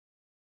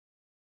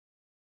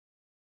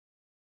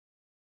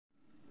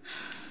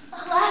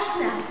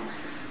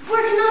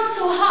not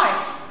so hard.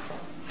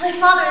 My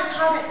father is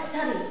hard at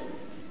study.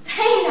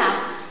 Pray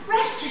now,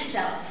 rest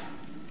yourself.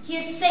 He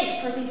is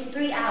safe for these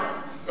 3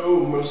 hours.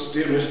 Oh, most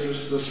dear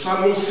mistress, the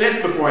sun will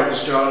set before I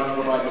discharge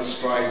what I must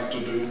strive to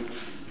do.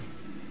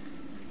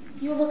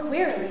 You look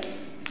wearily.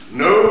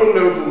 No,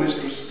 noble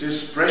mistress,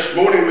 'tis fresh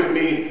morning with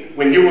me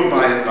when you were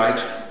by at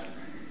night.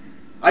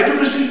 I do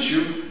beseech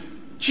you,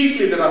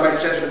 chiefly that I might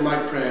set it in my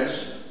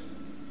prayers.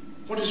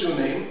 What is your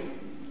name?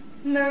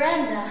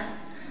 Miranda.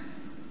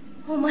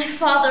 Oh, my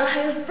father, I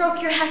have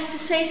broke your hest to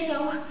say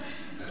so.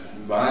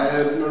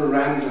 Admired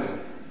Miranda.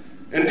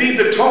 Indeed,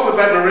 the top of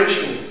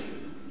admiration,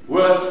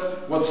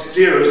 worth what's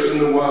dearest in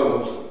the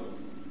world.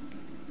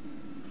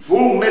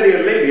 Full many a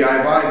lady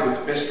I've eyed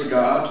with best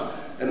regard,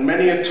 and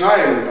many a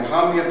time the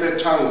harmony of their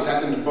tongues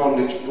hath into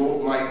bondage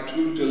brought my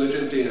too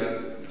diligent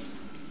ear.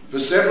 For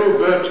several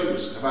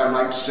virtues have I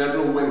liked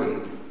several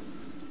women,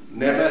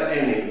 never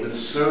any with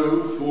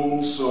so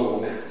full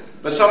soul,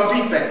 but some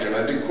defect in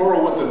her did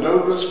quarrel with the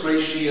noblest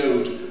grace she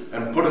owed,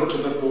 and put it to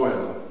the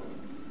foil.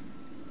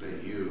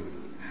 But you,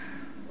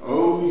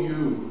 oh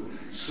you,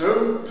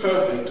 so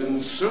perfect and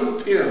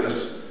so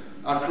peerless,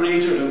 are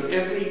creator of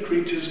every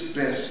creature's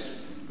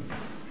best.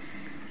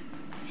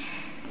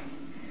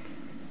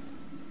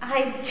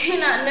 I do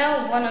not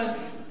know one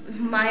of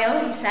my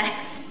own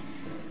sex.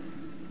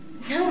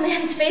 No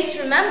man's face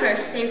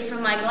remembers, save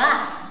from my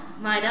glass,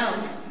 mine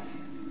own.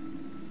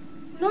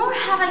 Nor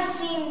have I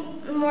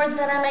seen more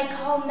that I may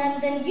call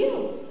men than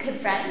you, good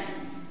friend,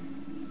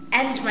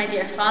 and my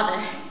dear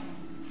father.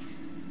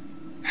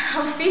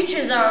 How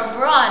features are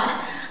abroad,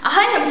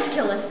 I am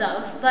skilless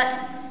of, but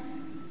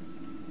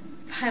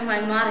by my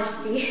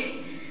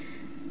modesty,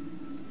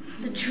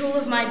 the jewel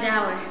of my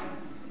dower,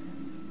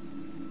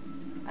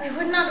 I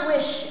would not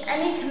wish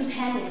any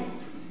companion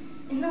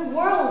in the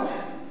world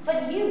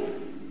but you.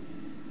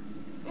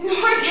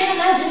 Nor can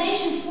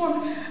imagination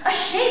form a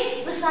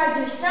shape besides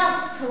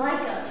yourself to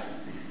like of.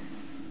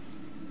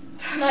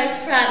 But I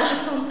prattle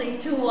something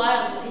too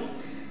wildly,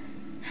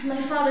 and my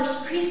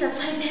father's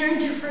precepts I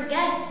daren't to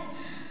forget.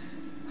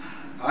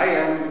 I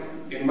am,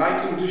 in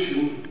my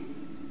condition,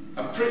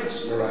 a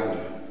prince,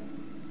 Miranda.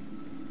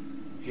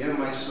 Hear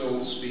my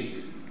soul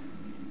speak.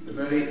 The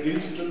very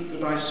instant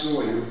that I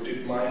saw you,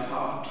 did my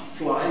heart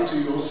fly to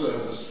your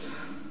service.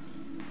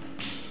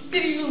 Do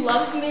you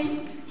love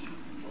me?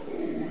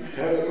 Oh,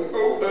 heaven,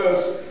 oh,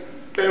 earth,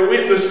 bear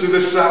witness to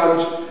this sound,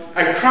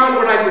 and crown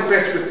what I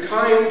profess with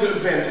kind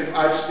event if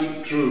I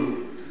speak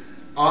true.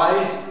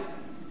 I,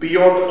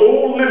 beyond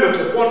all limit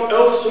of what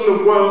else in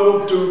the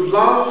world, do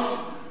love,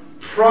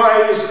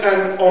 prize,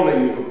 and honor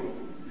you.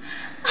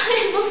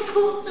 I am a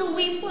fool to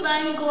weep what I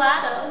am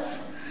glad of.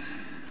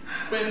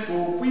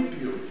 Wherefore weep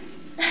you?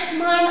 At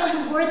mine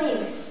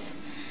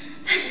unworthiness,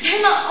 that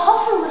dare not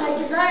offer what I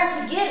desire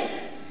to give,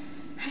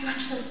 and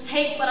much less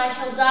take what I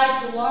shall die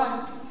to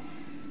want.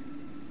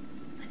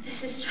 But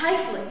this is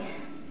trifling,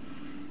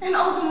 and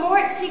all the more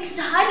it seeks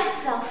to hide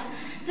itself,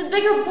 the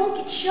bigger bulk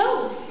it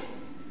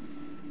shows.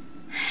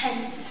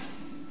 Hence,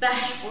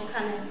 bashful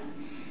cunning,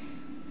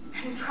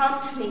 and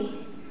prompt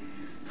me,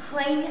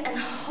 plain and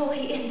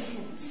holy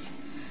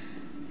innocence.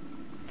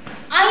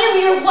 I am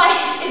your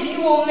wife if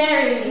you will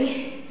marry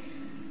me.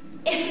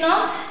 If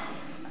not,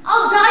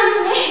 I'll die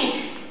your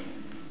maid.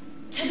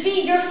 To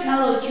be your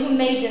fellow you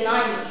may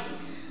deny me,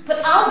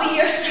 but I'll be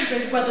your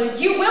servant whether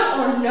you will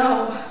or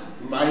no.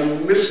 My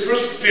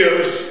mistress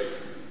dearest,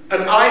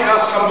 and I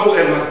thus humble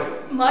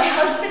ever. My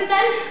husband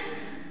then?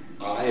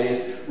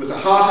 I, with a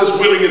heart as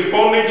willing as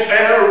bondage,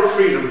 heir of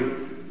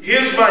freedom.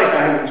 Here's my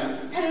hand.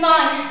 And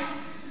mine,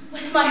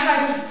 with my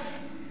heart in it.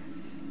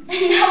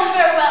 And now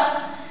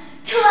farewell,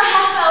 till a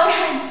half hour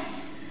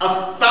hence.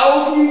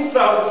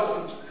 1,000,000.